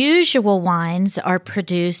 all usual wines are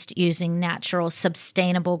produced using natural,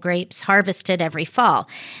 sustainable grapes harvested every fall.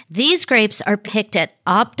 These grapes are picked at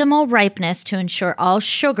optimal ripeness to ensure all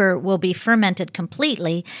sugar will be fermented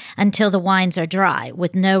completely until the wines are dry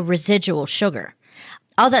with no residual sugar.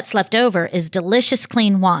 All that's left over is delicious,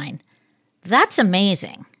 clean wine. That's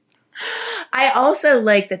amazing. I also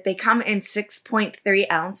like that they come in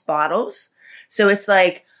 6.3 ounce bottles. So it's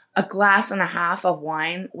like a glass and a half of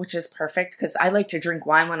wine, which is perfect because I like to drink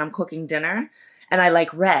wine when I'm cooking dinner and I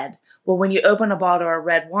like red. Well, when you open a bottle of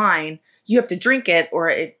red wine, you have to drink it or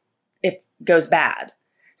it goes bad.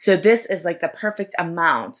 So this is like the perfect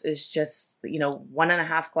amount. It's just,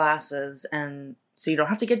 1.5 glasses. And so you don't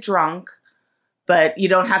have to get drunk, but you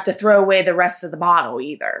don't have to throw away the rest of the bottle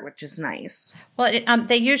either, which is nice. Well,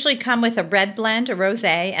 they usually come with a red blend, a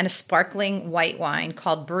rosé, and a sparkling white wine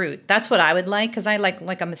called Brut. That's what I would like because I like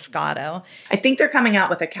a Moscato. I think they're coming out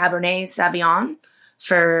with a Cabernet Sauvignon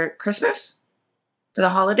for Christmas, for the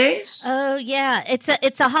holidays. Oh yeah, it's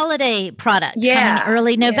a holiday product Yeah, coming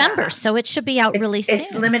early November, yeah. so it should be out really soon.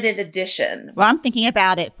 It's limited edition. Well, I'm thinking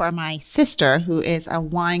about it for my sister, who is a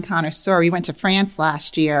wine connoisseur. We went to France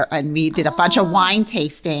last year and we did a bunch of wine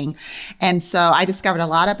tasting. And so I discovered a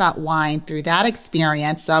lot about wine through that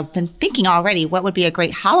experience. So I've been thinking already what would be a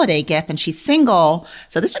great holiday gift. And she's single,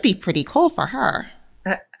 so this would be pretty cool for her.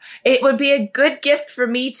 It would be a good gift for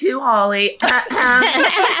me too, Holly.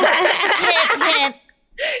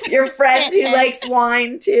 Your friend who likes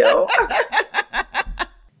wine too.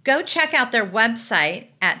 Go check out their website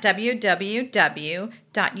at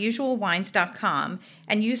www.usualwines.com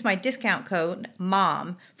and use my discount code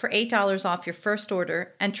MOM for $8 off your first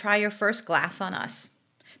order and try your first glass on us.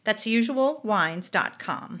 That's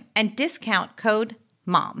usualwines.com and discount code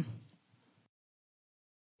MOM.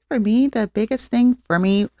 For me, the biggest thing for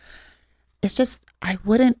me is just I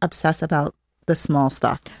wouldn't obsess about the small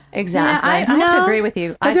stuff. Exactly. Yeah, I have to agree with you.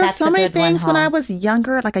 Because there's That's so a many good one, things when Hall. I was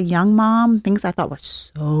younger, like a young mom, things I thought were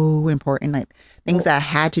so important, like things I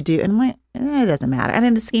had to do. And I'm like, it doesn't matter. And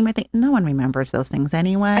in the scheme of things, no one remembers those things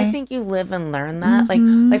anyway. I think you live and learn that.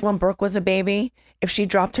 Mm-hmm. Like when Brooke was a baby, if she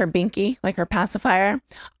dropped her binky, like her pacifier,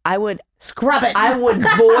 I would scrub it. I would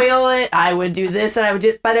boil it. I would do this, and I would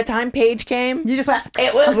just. By the time Paige came, You just went.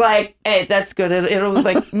 it was like, hey, that's good. It'll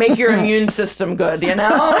like make your immune system good, Like,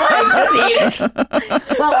 just eat it.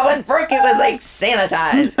 But with Brooke, it was like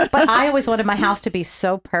sanitized. But I always wanted my house to be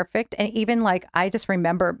so perfect. And even like, I just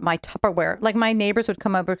remember my Tupperware, like my neighbors would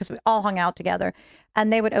come over because we all hung out together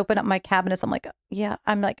and they would open up my cabinets. I'm like,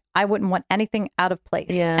 I wouldn't want anything out of place.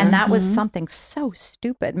 Yeah. And that was something so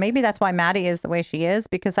stupid. Maybe that's why Maddie is the way she is,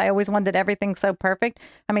 because I always wanted everything so perfect.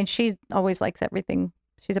 I mean, she always likes everything.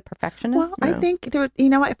 She's a perfectionist. Well, I think, you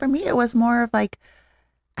know what, for me, it was more of like,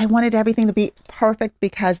 I wanted everything to be perfect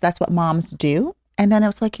because that's what moms do. And then it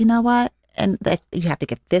was like, you know what? And that you have to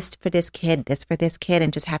get this for this kid,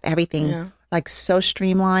 and just have everything like so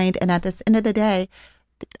streamlined. And at this end of the day,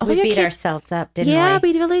 all We your beat kids- ourselves up, didn't Yeah,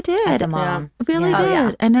 we? we really did. As a mom. We really Yeah. did. Oh,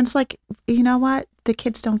 yeah. And it's like, you know what? The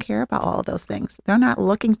kids don't care about all of those things. They're not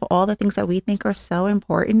looking for all the things that we think are so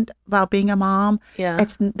important about being a mom. Yeah.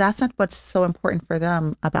 That's not what's so important for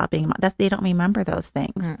them about being a mom. They don't remember those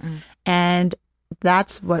things. And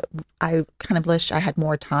that's what I kind of wish I had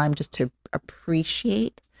more time just to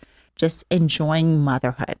appreciate, just enjoying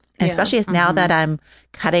motherhood. And Yeah. especially as now that I'm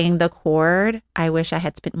cutting the cord, I wish I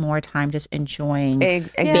had spent more time just enjoying being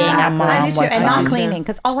a mom. I do too, with and them. not cleaning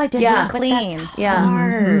because all I did Yeah. was But clean. Yeah.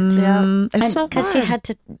 Hard. Mhm. It's so Because she hard. had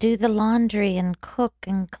to do the laundry and cook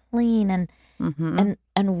and clean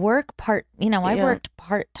and work part. I Yeah. worked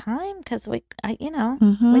part time because we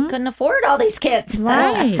Mhm. couldn't afford all these kids.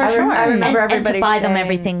 Right. I remember and everybody to buy them saying-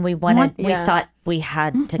 everything we wanted. Yeah. We thought we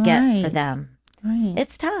had to get for Right. them. Right.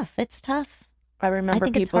 It's tough. It's tough. I remember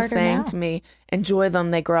think it's people harder saying now. to me, "Enjoy them;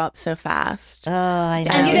 they grow up so fast." Oh, I know.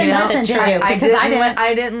 And you didn't know, listen, did you? I Because I didn't. didn't.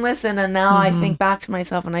 I didn't listen, and now I think back to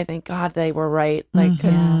myself and I think, God, they were right. Like,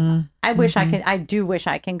 because I wish I could. I do wish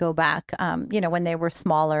I can go back. When they were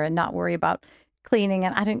smaller and not worry about cleaning.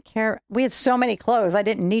 And I didn't care. We had so many clothes. I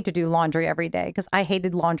didn't need to do laundry every day because I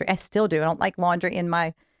hated laundry. I still do. I don't like laundry in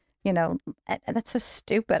my. That's so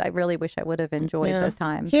stupid. I really wish I would have enjoyed the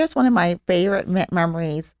time. Here's one of my favorite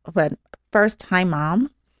memories. When first time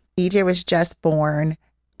mom, EJ was just born.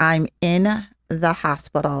 I'm in the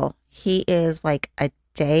hospital. He is like a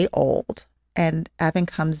day old. And Evan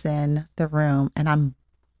comes in the room and I'm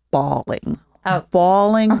bawling.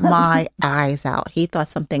 Bawling my eyes out. He thought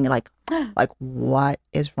something like what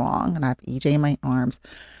is wrong? And I have EJ in my arms.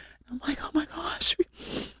 I'm like, oh my gosh,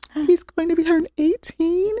 he's going to be here in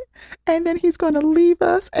 18 and then he's going to leave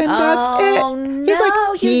us and that's it. He's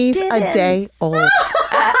like, he's a day old.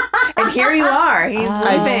 and here you are. He's A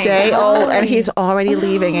leaving. day old and he's already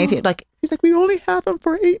leaving 18. Like, he's like, we only have him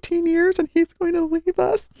for 18 years and he's going to leave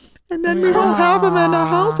us. And then we won't have him in our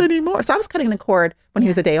house anymore. So I was cutting the cord when he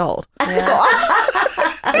was a day old.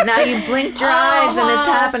 But now you blinked your eyes and it's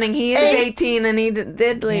happening. He is 18 and he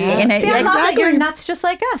did leave. And See, I love that exactly. you're nuts just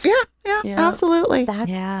like us. Yeah, Yeah. absolutely. That's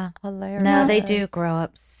Yeah. hilarious. No, they do grow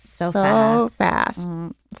up so So fast. fast.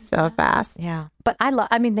 So fast. Yeah. But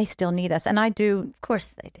they still need us. And I do, Of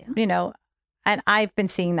course they do. and I've been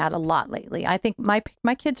seeing that a lot lately. I think my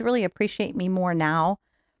kids really appreciate me more now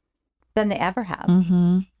than they ever have.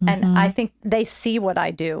 Mm-hmm. And I think they see what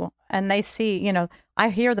I do and they see, I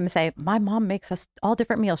hear them say, my mom makes us all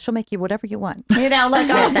different meals. She'll make you whatever you want.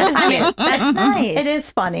 That's cute. That's nice. It is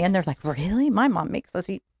funny. And they're like, really? My mom makes us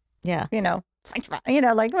eat, Yeah. French fries,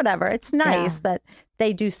 like whatever. It's nice that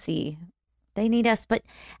they do see. They need us,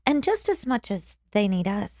 and just as much as they need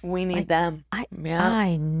us, We need like, them. I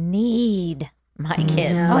Yeah. need my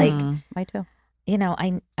kids. Yeah. Like, I too.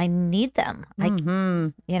 I need them.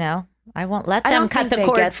 Mm-hmm. I won't let I them don't cut think the they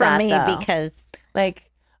cord get from that, me though. because Like,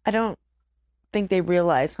 I don't think they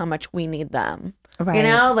realize how much we need them. Right.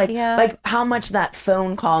 Like how much that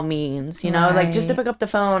phone call means, like just to Right. pick up the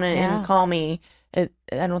phone and Yeah. call me. I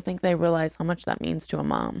don't think they realize how much that means to a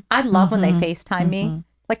mom. I love when they FaceTime me.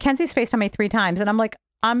 Like Kenzie's FaceTime me 3 times and I'm like,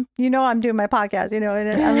 I'm doing my podcast, and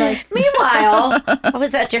I'm like, meanwhile, I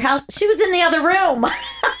was at your house. She was in the other room.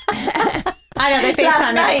 I know they FaceTime Last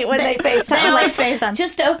me. night when they FaceTime. They I'm always like, FaceTime.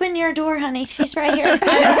 just open your door, honey. She's right here.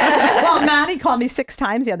 Well, Maddie called me 6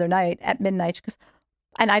 times the other night at midnight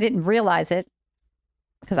and I didn't realize it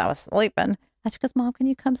because I was sleeping. And she goes, Mom, can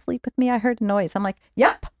you come sleep with me? I heard a noise. I'm like,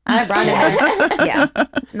 yep. I run in. Yeah.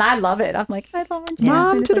 And I love it. I'm like, I love it.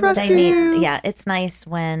 Mom to the They rescue. need, it's nice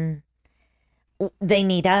when they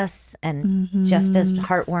need us, and just as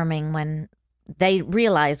heartwarming when they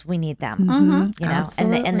realize we need them.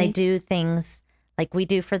 And they do things like we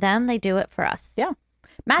do for them. They do it for us. Yeah.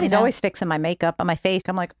 Maddie's You know? always fixing my makeup on my face.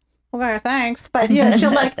 I'm like, okay, thanks. But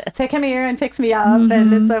she'll like say, come here and fix me up.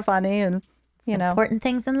 And it's so funny. And, Important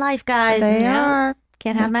things in life, guys. They are.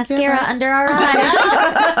 Can't have Don't give mascara up. under our eyes.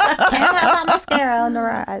 can't have that mascara under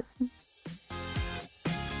our eyes.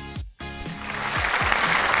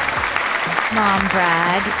 Mom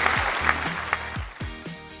brag.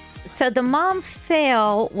 So the mom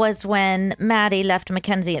fail was when Maddie left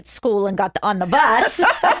Mackenzie at school and got on the bus.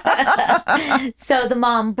 So the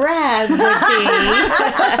mom brag would be.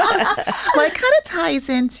 Well, it kind of ties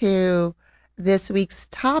into this week's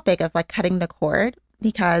topic of like cutting the cord,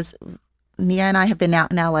 because Nia and I have been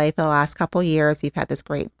out in LA for the last couple of years. We've had this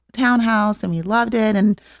great townhouse and we loved it.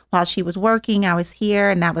 And while she was working, I was here,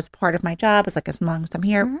 and that was part of my job. It's like, as long as I'm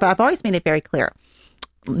here. But I've always made it very clear,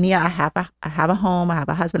 Nia, I have a home, I have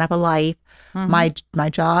a husband, I have a life. My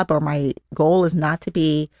job or my goal is not to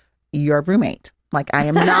be your roommate. Like I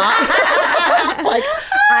am not like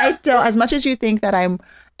I don't, as much as you think that I'm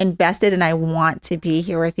invested and I want to be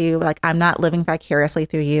here with you, like I'm not living vicariously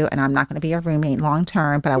through you, and I'm not going to be your roommate long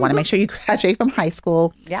term, but I want to make sure you graduate from high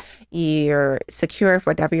school. Yeah. You're secure for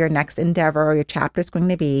whatever your next endeavor or your chapter is going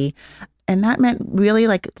to be. And that meant really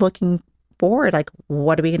like looking forward, like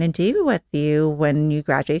what are we going to do with you when you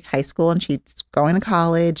graduate high school? And she's going to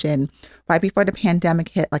college. And right before the pandemic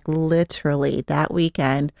hit, like literally that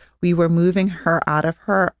weekend, we were moving her out of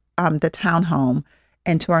her the townhome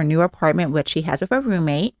into our new apartment, which she has with a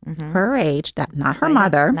roommate, her age, that not her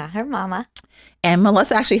mother, not her mama. And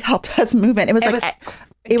Melissa actually helped us move in. It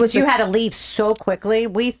was you had to leave so quickly.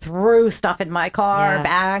 We threw stuff in my car,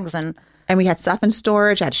 bags, and we had stuff in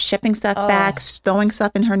storage, had shipping stuff back, stowing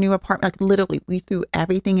stuff in her new apartment. Like literally, we threw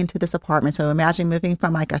everything into this apartment. So imagine moving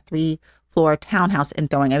from like a 3-floor townhouse and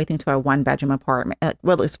throwing everything to our 1-bedroom apartment.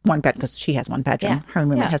 Well, it's 1 bed because she has 1 bedroom. Yeah. Her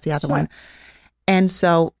roommate has the other one. And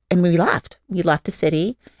so, and we left. We left the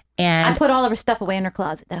city. And I put all of her stuff away in her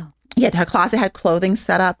closet, though. Yeah, her closet had clothing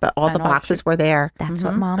set up, but all the boxes were there. That's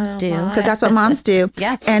what moms do. Because that's what moms do.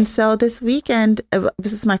 Yeah. And so this weekend,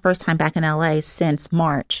 this is my first time back in LA since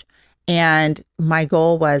March. And my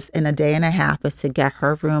goal was in a day and a half was to get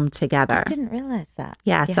her room together. I didn't realize that.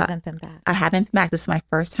 Yeah, You so haven't been back. I haven't been back. This is my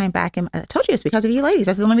first time back. And I told you it's because of you ladies.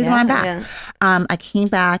 That's the only reason why I'm back. Yeah. I came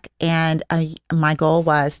back and my goal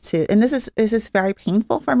was to, and this is very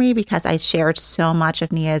painful for me because I shared so much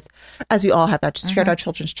of Nia's, as we all have, shared our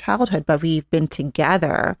children's childhood, but we've been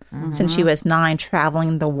together since she was 9,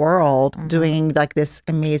 traveling the world, doing like this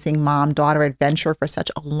amazing mom-daughter adventure for such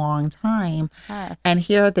a long time. Yes. And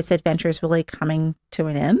here this adventure is really coming to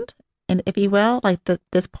an end, and if you will, like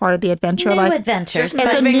this part of the adventure, New like adventures. Just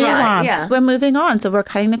it's a moving new on, one. yeah. We're moving on, so we're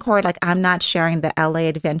cutting the cord. Like I'm not sharing the LA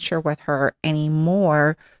adventure with her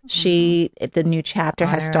anymore. The new chapter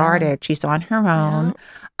has started. She's on her own.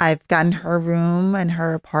 I've gotten her room and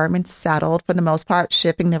her apartment settled for the most part,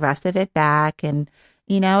 shipping the rest of it back. And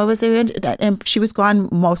it was, and she was gone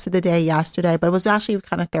most of the day yesterday, but it was actually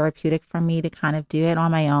kind of therapeutic for me to kind of do it on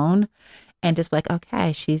my own. And just like,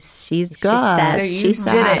 okay, she's good. So you She's did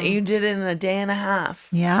set. it. You did it in a day and a half.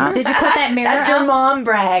 Yeah. Did you put that mirror That's your out? mom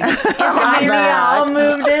brag. We all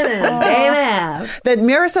moved in a day and a half. The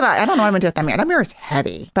mirror set up, I don't know what I'm gonna do with that mirror. That mirror is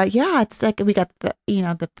heavy. But yeah, it's like we got the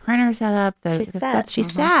the printer set up. She's set.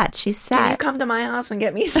 She's set. She's Can you set. come to my house and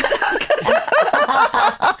get me set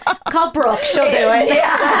up? Call Brooke. She'll do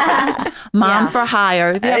it. Mom for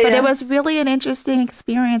hire. Yeah, but Yeah. it was really an interesting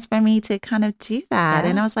experience for me to kind of do that.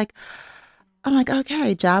 And I was like, I'm like,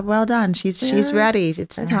 okay, job well done. She's ready.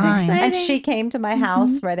 It's time. And she came to my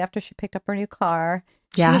house right after she picked up her new car.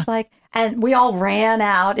 She Yeah. was like, and we all ran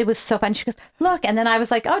out. It was so fun. She goes, look. And then I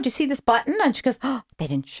was like, oh, do you see this button? And she goes, oh, they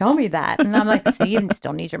didn't show me that. And I'm like, see, you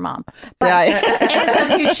still need your mom. But it was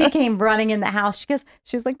so cute. She came running in the house.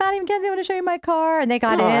 She was like, Maddie Mackenzie, I want to show you my car. And they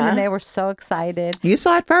got in and they were so excited. You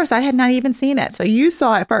saw it first. I had not even seen it. So you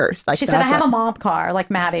saw it first. Like She said, I have a mom car like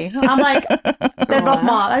Maddie. I'm like, they're both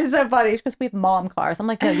mom. It's so funny. She goes, we have mom cars. I'm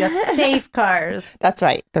like, no, you have safe cars. That's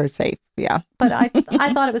right. They're safe. Yeah. But I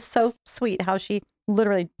thought it was so sweet how she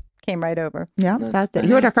literally came right over. Yeah. That's it.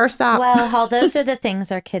 You were the first stop. Well, Hall, those are the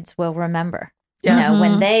things our kids will remember. Yeah.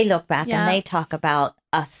 When they look back Yeah. and they talk about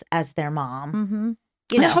us as their mom. Mm-hmm.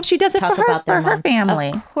 And I hope she does it talk for her, about their for her mom. family.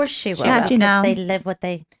 Of course she will. Yeah, because they live what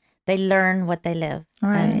they learn what they live.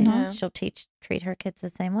 Right. And Yeah. she'll treat her kids the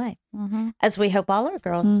same way. Mm-hmm. As we hope all our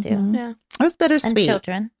girls do. Mhm. Yeah. It was And bittersweet.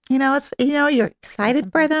 children. It's you're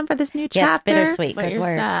excited for them for this new Yeah, it's chapter. bittersweet. But Good you're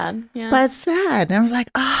word. sad. Yeah. But it's sad. And I was like,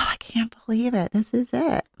 oh, I can't believe it. This is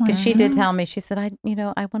it. Because she did tell me, she said, I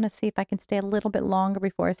want to see if I can stay a little bit longer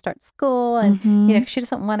before I start school. And, Mhm. she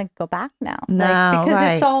doesn't want to go back now. No, because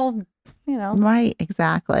right. it's all, Right,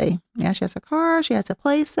 exactly. Yeah, she has a car. She has a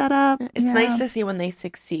place set up. It's Yeah. nice to see when they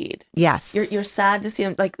succeed. Yes. You're sad to see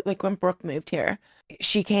them, like when Brooke moved here.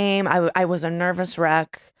 She came. I was a nervous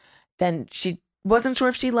wreck. Then she wasn't sure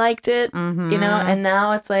if she liked it, and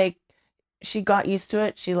now it's like she got used to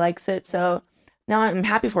it. She likes it. So now I'm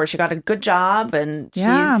happy for her. She got a good job and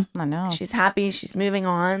Yeah. I know. she's happy. She's moving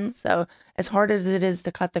on. So as hard as it is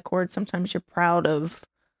to cut the cord, sometimes you're proud of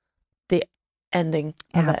the ending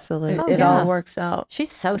of Absolutely. it. Oh, It yeah. all works out.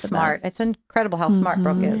 She's so the smart. best. It's incredible how smart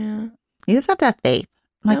Brooke is. Yeah. You just have to have faith.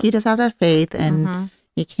 Like Yep. you just have to have faith and Mhm.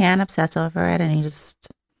 you can't obsess over it and you just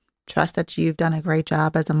trust that you've done a great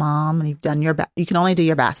job as a mom and you've done your best. You can only do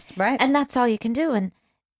your best. Right. And that's all you can do. And,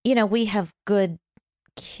 we have good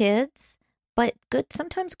kids, but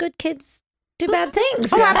sometimes good kids do bad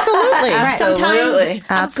things. Oh, absolutely. Absolutely. Sometimes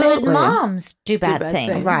Absolutely. good moms do bad,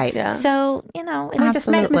 things. Right. Yeah. So, you know, We just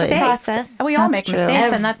make Absolutely. mistakes. Process. We all That's make true.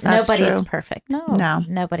 mistakes, and that's nobody's true. perfect. no,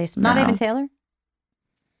 Nobody's not perfect. even Taylor.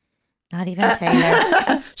 Not even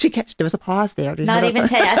Taylor. There was a pause there. Did you Not hear even that?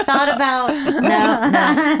 Taylor. I thought about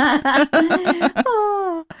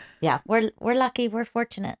no. Yeah, we're lucky. We're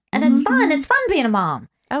fortunate, and it's fun. It's fun being a mom.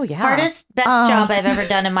 Oh yeah. Hardest, best job I've ever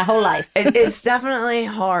done in my whole life. It's definitely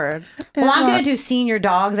hard. Well, I'm going to do senior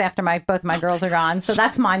dogs after both my girls are gone. So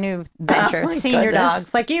that's my new venture. my Senior goodness.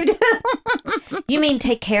 dogs, like you do. You mean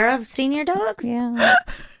take care of senior dogs? Yeah.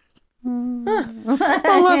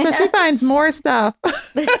 Melissa, she finds more stuff.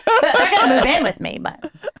 They're going to move in with me,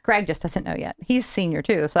 but Greg just doesn't know yet. He's senior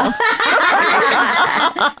too, so we'll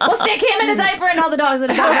stick him in a diaper and all the dogs in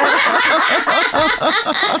a diaper.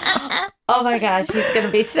 Oh my gosh, he's going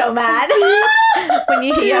to be so mad when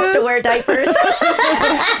he has to wear diapers.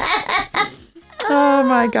 Oh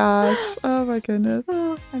my gosh. Oh my goodness.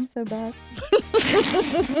 I'm so bad.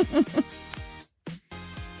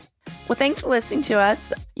 Well, thanks for listening to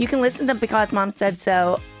us. You can listen to Because Mom Said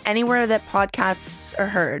So anywhere that podcasts are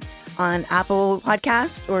heard, on Apple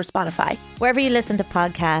Podcasts or Spotify. Wherever you listen to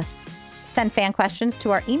podcasts. Send fan questions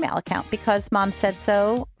to our email account,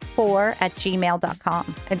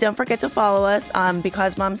 becausemomsaidso4@gmail.com. And don't forget to follow us on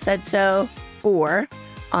Because Mom Said So 4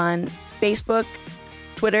 on Facebook,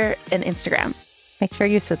 Twitter, and Instagram. Make sure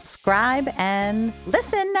you subscribe and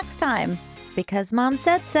listen next time. Because Mom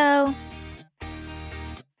said so.